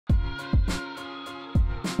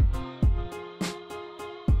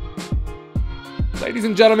Ladies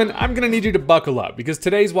and gentlemen, I'm gonna need you to buckle up because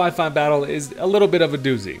today's Wi-Fi battle is a little bit of a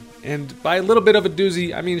doozy. And by a little bit of a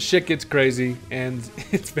doozy, I mean shit gets crazy, and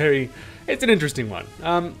it's an interesting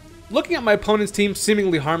one. Looking at my opponent's team,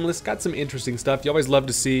 seemingly harmless, got some interesting stuff. You always love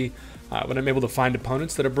to see when I'm able to find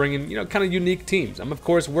opponents that are bringing, kind of unique teams. I'm of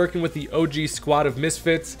course working with the OG squad of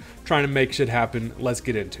misfits, trying to make shit happen. Let's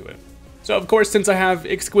get into it. So of course, since I have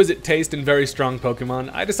exquisite taste in very strong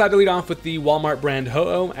Pokemon, I decided to lead off with the Walmart brand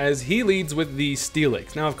Ho-Oh, as he leads with the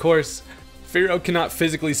Steelix. Now of course, Fearow cannot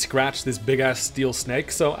physically scratch this big ass steel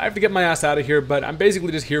snake, so I have to get my ass out of here, but I'm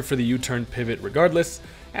basically just here for the U-turn pivot regardless,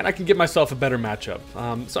 and I can give myself a better matchup.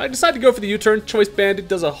 So I decided to go for the U-turn. Choice Bandit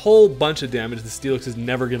does a whole bunch of damage. The Steelix is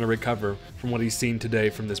never going to recover from what he's seen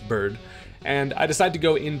today from this bird. And I decided to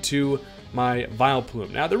go into my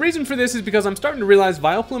Vileplume. Now the reason for this is because I'm starting to realize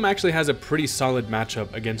Vileplume actually has a pretty solid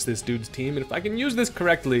matchup against this dude's team, and if I can use this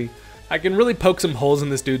correctly, I can really poke some holes in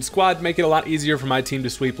this dude's squad, make it a lot easier for my team to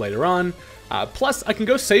sweep later on. Plus, I can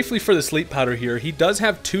go safely for the Sleep Powder here. He does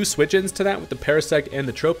have two switch-ins to that with the Parasect and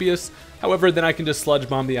the Tropius. However, then I can just Sludge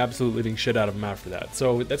Bomb the absolute living shit out of him after that.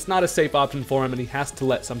 So that's not a safe option for him, and he has to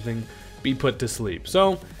let something be put to sleep.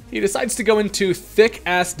 So he decides to go into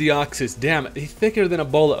thick-ass Deoxys. Damn, he's thicker than a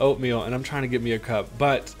bowl of oatmeal, and I'm trying to get me a cup.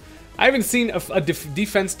 But I haven't seen a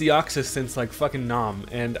defense Deoxys since like fucking Nom,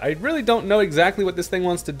 and I really don't know exactly what this thing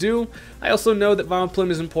wants to do. I also know that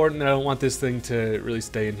Vileplume is important, and I don't want this thing to really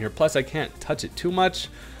stay in here. Plus, I can't touch it too much,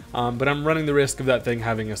 but I'm running the risk of that thing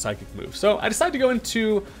having a psychic move. So I decided to go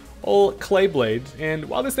into old Clayblade, and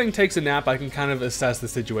while this thing takes a nap, I can kind of assess the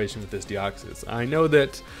situation with this Deoxys. I know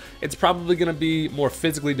that it's probably going to be more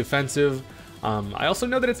physically defensive. I also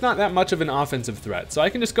know that it's not that much of an offensive threat, so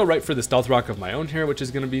I can just go right for the Stealth Rock of my own here, which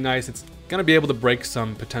is going to be nice. It's going to be able to break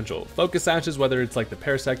some potential Focus Sashes, whether it's like the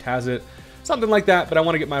Parasect has it, something like that, but I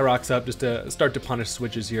want to get my rocks up just to start to punish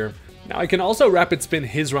switches here. Now I can also Rapid Spin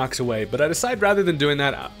his rocks away, but I decide rather than doing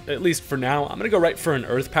that, at least for now, I'm going to go right for an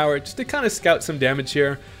Earth Power just to kind of scout some damage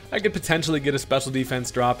here. I could potentially get a special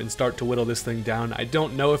defense drop and start to whittle this thing down. I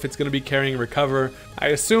don't know if it's going to be carrying Recover. I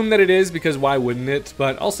assume that it is because why wouldn't it?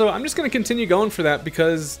 But also I'm just going to continue going for that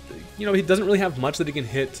because, he doesn't really have much that he can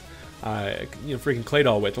hit, freaking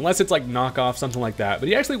Claydol with, unless it's like knockoff, something like that. But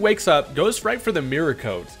he actually wakes up, goes right for the Mirror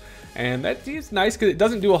Coat. And that is nice because it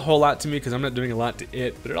doesn't do a whole lot to me because I'm not doing a lot to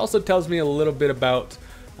it, but it also tells me a little bit about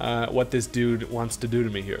what this dude wants to do to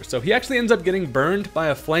me here. So he actually ends up getting burned by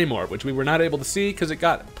a Flame Orb, which we were not able to see because it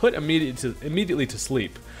got put immediately to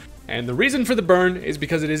sleep. And the reason for the burn is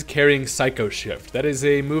because it is carrying Psycho Shift. That is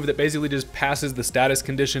a move that basically just passes the status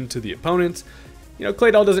condition to the opponent.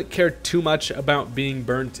 Claydol doesn't care too much about being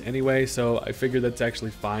burnt anyway, so I figure that's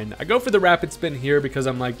actually fine. I go for the Rapid Spin here because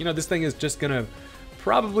I'm like, this thing is just gonna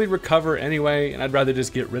probably recover anyway, and I'd rather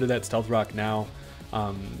just get rid of that Stealth Rock now.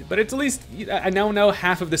 But it's at least, I now know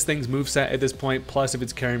half of this thing's moveset at this point, plus if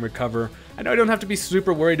it's carrying Recover. I know I don't have to be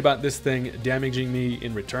super worried about this thing damaging me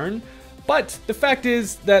in return, but the fact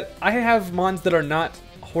is that I have mons that are not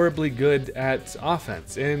horribly good at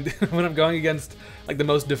offense, and when I'm going against like the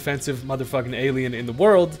most defensive motherfucking alien in the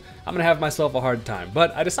world, I'm gonna have myself a hard time.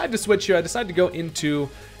 But I decided to switch here. I decided to go into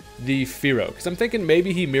the Fearow, because I'm thinking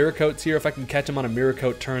maybe he Mirror Coats here. If I can catch him on a Mirror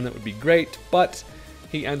Coat turn, that would be great, but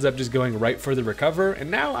he ends up just going right for the Recover,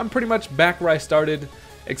 and now I'm pretty much back where I started,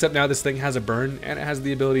 except now this thing has a burn, and it has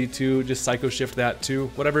the ability to just Psycho Shift that to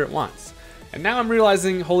whatever it wants. And now I'm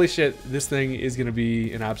realizing, holy shit, this thing is going to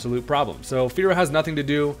be an absolute problem. So Fearow has nothing to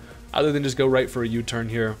do other than just go right for a U-turn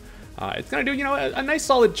here. It's going to do, a nice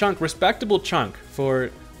solid chunk, respectable chunk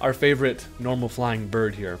for our favorite normal flying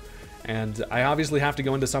bird here. And I obviously have to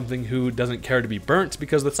go into something who doesn't care to be burnt,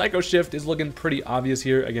 because the Psycho Shift is looking pretty obvious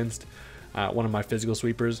here against one of my physical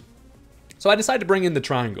sweepers. So I decided to bring in the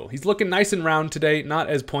Triangle. He's looking nice and round today, not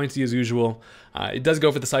as pointy as usual. It does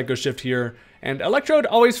go for the Psycho Shift here, and Electrode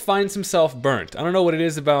always finds himself burnt. I don't know what it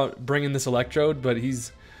is about bringing this Electrode, but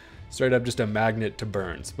he's straight up just a magnet to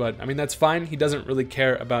burns. But I mean, that's fine. He doesn't really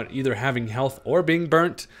care about either having health or being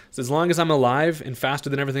burnt. So as long as I'm alive and faster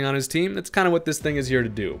than everything on his team, that's kind of what this thing is here to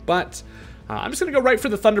do. But I'm just going to go right for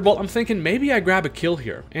the Thunderbolt. I'm thinking maybe I grab a kill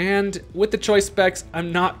here. And with the choice specs,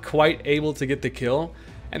 I'm not quite able to get the kill.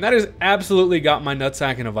 And that has absolutely got my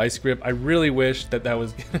nutsack in a vice grip. I really wish that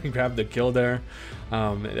was going to grab the kill there.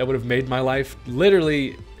 That would have made my life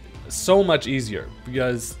literally so much easier,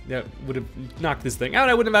 because that would have knocked this thing out.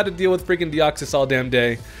 I wouldn't have had to deal with freaking Deoxys all damn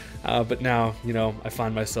day. But now, I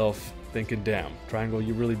find myself thinking, damn, Triangle,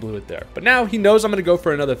 you really blew it there. But now he knows I'm going to go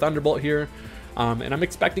for another Thunderbolt here. And I'm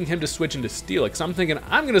expecting him to switch into Steelix. So I'm thinking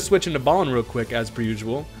I'm going to switch into Ballin real quick, as per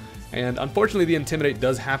usual. And unfortunately, the Intimidate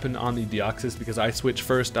does happen on the Deoxys because I switch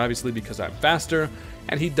first, obviously because I'm faster,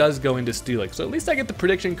 and he does go into Steelix. So at least I get the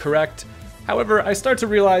prediction correct. However, I start to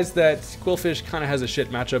realize that Qwilfish kind of has a shit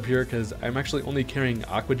matchup here because I'm actually only carrying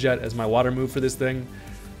Aqua Jet as my water move for this thing.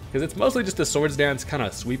 Because it's mostly just a Swords Dance kind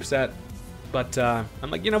of sweep set. But I'm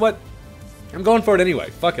like, you know what? I'm going for it anyway.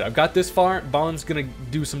 Fuck it. I've got this far. Ballin's going to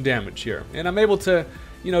do some damage here. And I'm able to,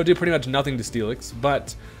 you know, do pretty much nothing to Steelix.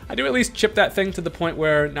 But I do at least chip that thing to the point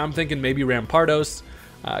where now I'm thinking maybe Rampardos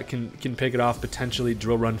can pick it off, potentially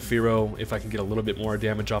Drill Run Fearow if I can get a little bit more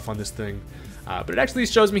damage off on this thing. But it actually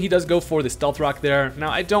shows me he does go for the Stealth Rock there. Now,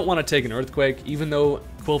 I don't want to take an Earthquake, even though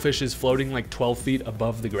Qwilfish is floating like 12 feet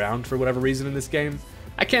above the ground for whatever reason in this game.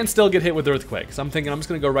 I can still get hit with Earthquake, so I'm thinking I'm just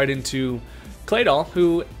going to go right into Claydol,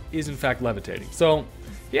 who is in fact levitating. So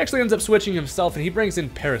he actually ends up switching himself, and he brings in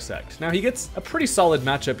Parasect. Now, he gets a pretty solid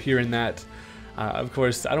matchup here in that, of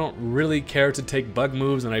course, I don't really care to take bug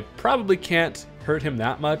moves, and I probably can't hurt him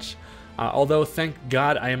that much. Although, thank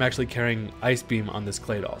God, I am actually carrying Ice Beam on this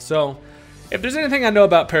Claydol. So if there's anything I know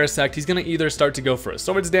about Parasect, he's going to either start to go for a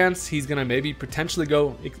Swords Dance, he's going to maybe potentially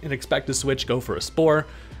go and expect to switch, go for a Spore.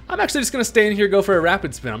 I'm actually just going to stay in here, go for a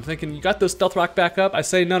Rapid Spin. I'm thinking, you got those Stealth Rock back up? I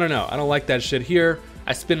say, no, no, no, I don't like that shit here.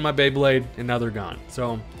 I spin my Beyblade, and now they're gone.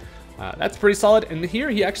 So that's pretty solid. And here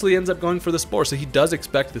he actually ends up going for the Spore, so he does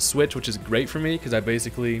expect the switch, which is great for me, because I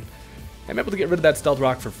basically am able to get rid of that Stealth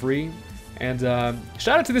Rock for free. And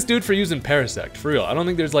shout out to this dude for using Parasect, for real. I don't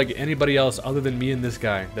think there's like anybody else other than me and this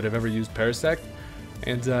guy that have ever used Parasect.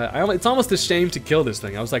 And it's almost a shame to kill this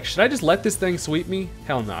thing. I was like, should I just let this thing sweep me?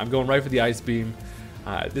 Hell no, I'm going right for the Ice Beam.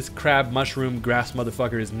 This crab, mushroom, grass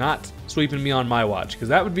motherfucker is not sweeping me on my watch, because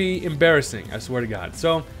that would be embarrassing, I swear to God.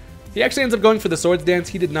 So he actually ends up going for the Swords Dance.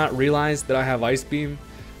 He did not realize that I have Ice Beam.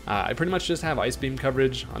 I pretty much just have Ice Beam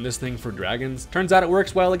coverage on this thing for dragons. Turns out it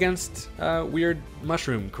works well against weird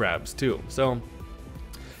mushroom crabs too. So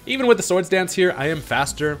even with the Swords Dance here, I am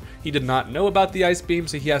faster. He did not know about the Ice Beam,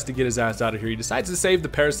 so he has to get his ass out of here. He decides to save the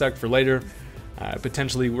Parasect for later,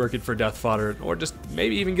 potentially work it for Death Fodder, or just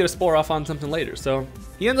maybe even get a Spore off on something later. So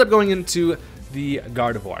he ends up going into the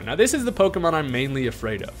Gardevoir. Now this is the Pokemon I'm mainly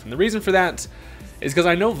afraid of, and the reason for that is because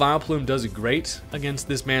I know Vileplume does great against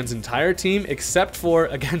this man's entire team, except for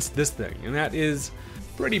against this thing, and that is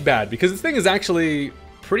pretty bad, because this thing is actually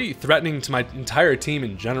pretty threatening to my entire team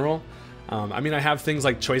in general. I mean, I have things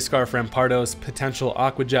like Choice Scarf, Rampardos, potential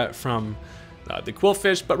Aqua Jet from the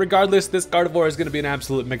Qwilfish, but regardless, this Gardevoir is going to be an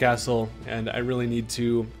absolute McAsshole, and I really need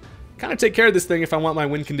to kind of take care of this thing if I want my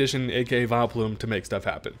win condition, aka Vileplume, to make stuff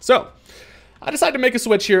happen. So I decided to make a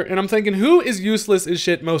switch here, and I'm thinking, who is useless as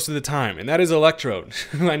shit most of the time? And that is Electrode,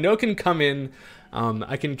 who I know can come in.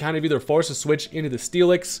 I can kind of either force a switch into the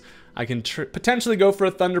Steelix, I can potentially go for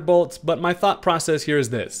a Thunderbolt, but my thought process here is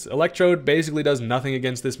this. Electrode basically does nothing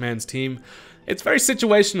against this man's team. It's very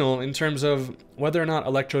situational in terms of whether or not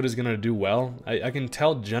Electrode is going to do well. I can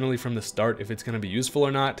tell generally from the start if it's going to be useful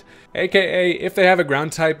or not. AKA, if they have a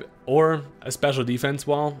ground type or a special defense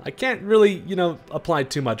wall, I can't really, you know, apply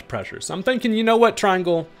too much pressure. So I'm thinking, you know what,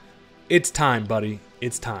 Triangle? It's time, buddy.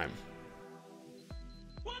 It's time.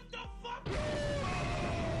 What the fuck?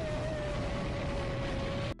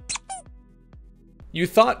 You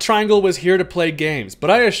thought Triangle was here to play games, but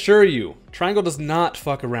I assure you, Triangle does not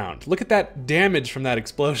fuck around. Look at that damage from that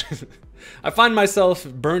explosion. I find myself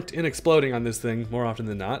burnt and exploding on this thing more often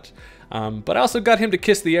than not. But I also got him to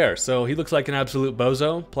kiss the air, so he looks like an absolute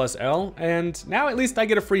bozo, plus L, and now at least I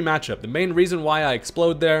get a free matchup. The main reason why I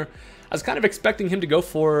explode there, I was kind of expecting him to go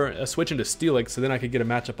for a switch into Steelix, so then I could get a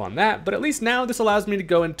matchup on that, but at least now this allows me to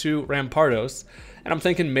go into Rampardos, and I'm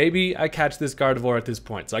thinking maybe I catch this Gardevoir at this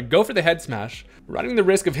point. So I go for the Head Smash, running the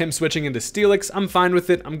risk of him switching into Steelix. I'm fine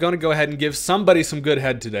with it. I'm going to go ahead and give somebody some good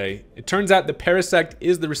head today. It turns out the Parasect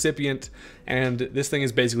is the recipient, and this thing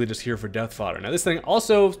is basically just here for Death Fodder. Now this thing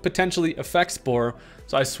also potentially affects Spore,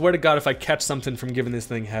 so I swear to God if I catch something from giving this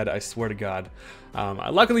thing head, I swear to God.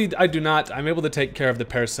 Luckily I do not. I'm able to take care of the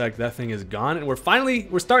Parasect. That thing is gone, and we're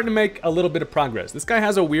starting to make a little bit of progress. This guy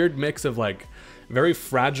has a weird mix of like very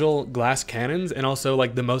fragile glass cannons and also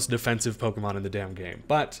like the most defensive Pokemon in the damn game.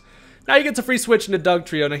 But now he gets a free switch into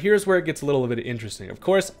Dugtrio. Now here's where it gets a little bit interesting. Of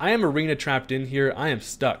course, I am arena trapped in here. I am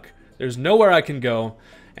stuck. There's nowhere I can go,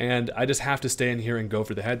 and I just have to stay in here and go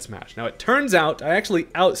for the Head Smash. Now it turns out I actually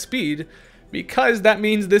outspeed, because that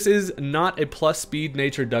means this is not a plus speed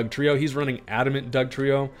nature Dugtrio. He's running Adamant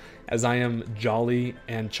Dugtrio, as I am Jolly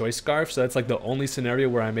and Choice Scarf, so that's like the only scenario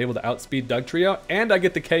where I'm able to outspeed Dugtrio, and I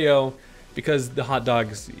get the KO because the hot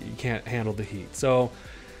dogs, you can't handle the heat. So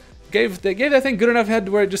they gave that thing good enough head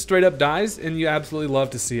to where it just straight up dies, and you absolutely love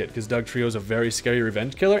to see it, because Dugtrio is a very scary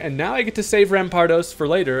revenge killer, and now I get to save Rampardos for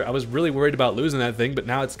later. I was really worried about losing that thing, but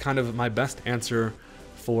now it's kind of my best answer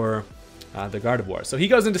for the Gardevoir. So he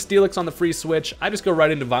goes into Steelix on the free switch. I just go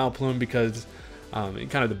right into Vileplume because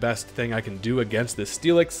kind of the best thing I can do against this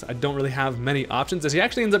Steelix. I don't really have many options, as he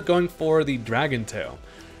actually ends up going for the Dragon Tail.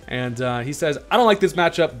 And he says, I don't like this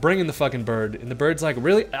matchup, bring in the fucking bird. And the bird's like,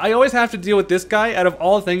 really? I always have to deal with this guy? Out of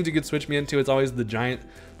all things you could switch me into, it's always the giant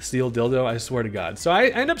steel dildo, I swear to God. So I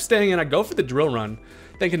end up staying in, I go for the drill run,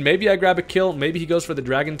 thinking maybe I grab a kill, maybe he goes for the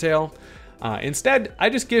Dragon Tail. Instead, I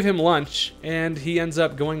just give him lunch, and he ends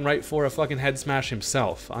up going right for a fucking head smash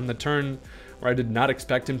himself. On the turn where I did not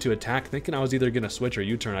expect him to attack, thinking I was either going to switch or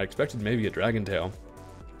U-turn, I expected maybe a Dragon Tail.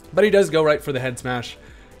 But he does go right for the head smash.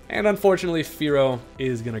 And unfortunately, Firo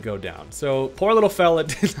is going to go down. So poor little fella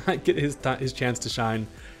did not get his chance to shine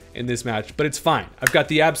in this match. But it's fine. I've got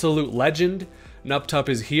the absolute legend. Nuptup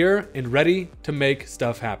is here and ready to make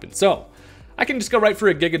stuff happen. So I can just go right for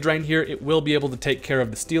a Giga Drain here. It will be able to take care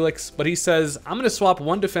of the Steelix. But he says, I'm going to swap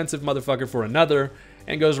one defensive motherfucker for another.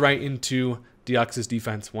 And goes right into Deoxys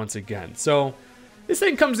defense once again. So this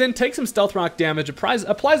thing comes in, takes some Stealth Rock damage, applies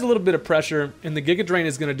a little bit of pressure, and the Giga Drain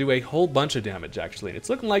is going to do a whole bunch of damage, actually. And it's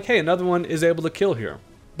looking like, hey, another one is able to kill here.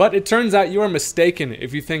 But it turns out you are mistaken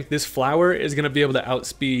if you think this flower is going to be able to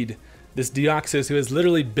outspeed this Deoxys, who is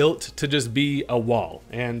literally built to just be a wall.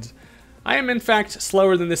 And I am, in fact,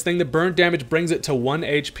 slower than this thing. The burn damage brings it to 1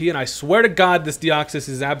 HP, and I swear to God, this Deoxys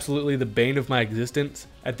is absolutely the bane of my existence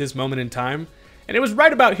at this moment in time. And it was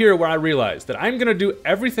right about here where I realized that I'm going to do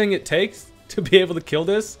everything it takes to be able to kill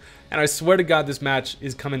this, and I swear to God this match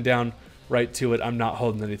is coming down right to it. I'm not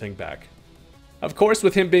holding anything back. Of course,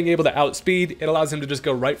 with him being able to outspeed, it allows him to just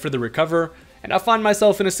go right for the recover, and I find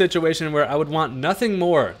myself in a situation where I would want nothing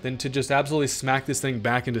more than to just absolutely smack this thing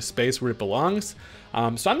back into space where it belongs. So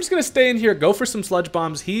I'm just going to stay in here, go for some Sludge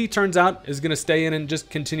Bombs. He, turns out, is going to stay in and just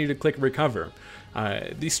continue to click recover.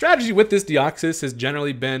 The strategy with this Deoxys has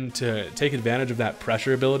generally been to take advantage of that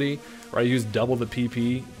pressure ability, where I use double the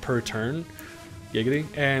PP per turn. Giggity.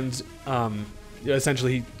 And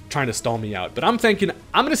essentially trying to stall me out. But I'm thinking,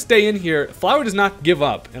 I'm going to stay in here. Flower does not give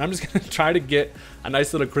up, and I'm just going to try to get a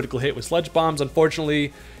nice little critical hit with Sludge Bombs.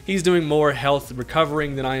 Unfortunately, he's doing more health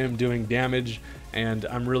recovering than I am doing damage, and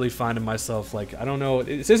I'm really finding myself like, I don't know,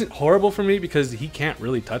 this isn't horrible for me because he can't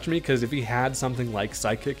really touch me, because if he had something like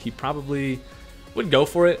Psychic, he probably would go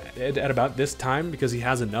for it at about this time because he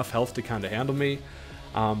has enough health to kind of handle me.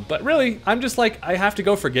 But really, I'm just like, I have to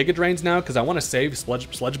go for Giga Drains now because I want to save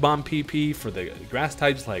Sludge Bomb PP for the grass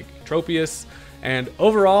types like Tropius. And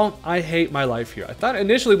overall, I hate my life here. I thought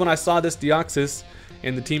initially when I saw this Deoxys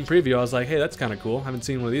in the team preview, I was like, hey, that's kind of cool. Haven't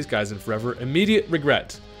seen one of these guys in forever. Immediate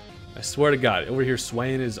regret. I swear to God, over here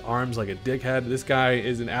swaying his arms like a dickhead. This guy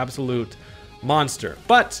is an absolute monster.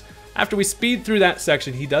 But after we speed through that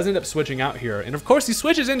section, he does end up switching out here. And of course, he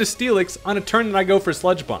switches into Steelix on a turn that I go for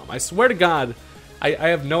Sludge Bomb. I swear to God, I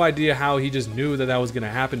have no idea how he just knew that that was going to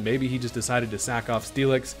happen. Maybe he just decided to sack off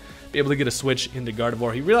Steelix, be able to get a switch into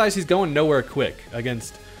Gardevoir. He realized he's going nowhere quick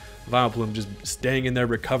against Vileplume, just staying in there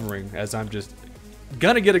recovering, as I'm just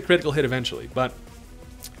going to get a critical hit eventually. But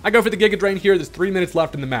I go for the Giga Drain here. There's 3 minutes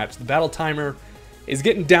left in the match. The battle timer is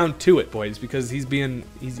getting down to it, boys, because he's being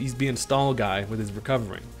stall guy with his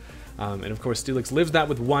recovering. And of course, Steelix lives that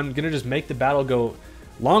with 1. Going to just make the battle go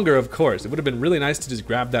longer, of course. It would have been really nice to just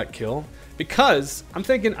grab that kill. Because I'm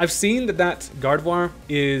thinking, I've seen that Gardevoir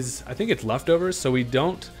is, I think it's leftovers, so we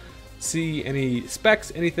don't see any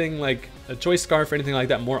specs, anything like a Choice Scarf or anything like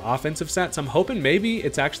that, more offensive set. So I'm hoping maybe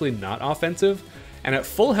it's actually not offensive. And at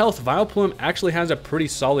full health, Vileplume actually has a pretty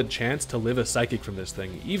solid chance to live a Psychic from this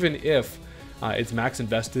thing, even if it's max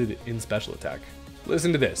invested in Special Attack.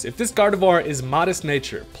 Listen to this. If this Gardevoir is Modest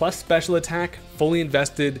Nature plus Special Attack, fully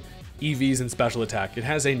invested EVs and Special Attack, it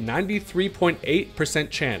has a 93.8%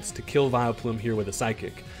 chance to kill Vileplume here with a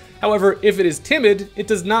Psychic. However, if it is Timid, it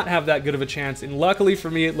does not have that good of a chance, and luckily for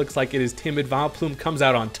me, it looks like it is Timid. Vileplume comes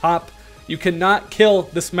out on top. You cannot kill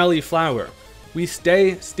the smelly flower. We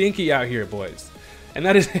stay stinky out here, boys. And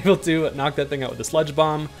that is able to knock that thing out with a Sludge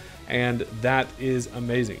Bomb, and that is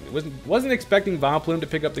amazing. Wasn't expecting Vileplume to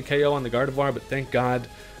pick up the KO on the Gardevoir, but thank God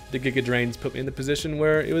the Giga Drains put me in the position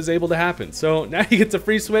where it was able to happen. So now he gets a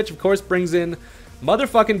free switch, of course, brings in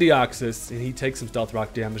motherfucking Deoxys, and he takes some Stealth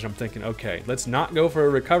Rock damage. I'm thinking, okay, let's not go for a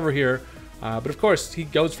recover here. But of course, he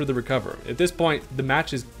goes for the recover. At this point, the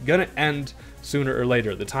match is gonna end sooner or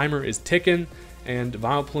later. The timer is ticking, and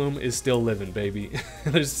Vileplume is still living, baby.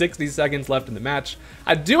 There's 60 seconds left in the match.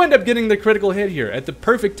 I do end up getting the critical hit here at the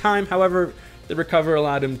perfect time. However, the recover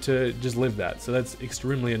allowed him to just live that, so that's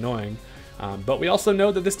extremely annoying. But we also know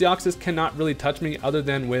that this Deoxys cannot really touch me other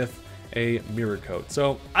than with a Mirror Coat.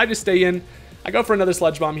 So I just stay in. I go for another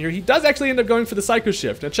Sludge Bomb here. He does actually end up going for the Psycho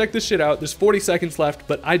Shift. Now check this shit out. There's 40 seconds left,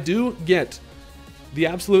 but I do get the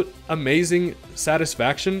absolute amazing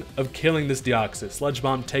satisfaction of killing this Deoxys. Sludge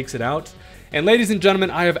Bomb takes it out. And ladies and gentlemen,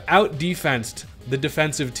 I have out-defensed the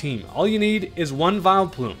defensive team. All you need is one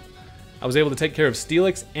Vileplume. I was able to take care of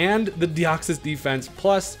Steelix and the Deoxys defense,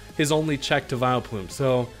 plus his only check to Vileplume.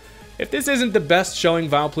 So if this isn't the best showing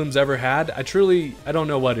Vileplume's ever had, I don't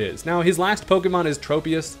know what is. Now, his last Pokemon is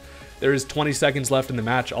Tropius. There is 20 seconds left in the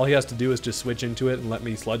match. All he has to do is just switch into it and let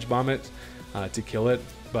me Sludge Bomb it to kill it.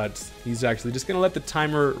 But he's actually just going to let the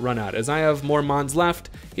timer run out. As I have more Mons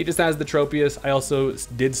left, he just has the Tropius. I also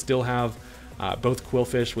did still have both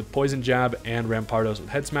Quillfish with Poison Jab and Rampardos with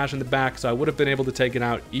Head Smash in the back, so I would have been able to take it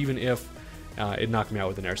out even if it knocked me out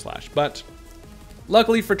with an Air Slash. But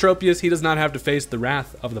luckily for Tropius, he does not have to face the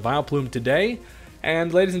wrath of the Vileplume today.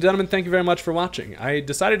 And ladies and gentlemen, thank you very much for watching. I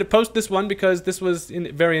decided to post this one because this was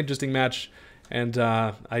a very interesting match, and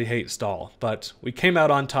I hate stall. But we came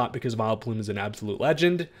out on top because Vileplume is an absolute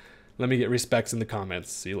legend. Let me get respects in the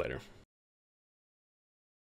comments. See you later.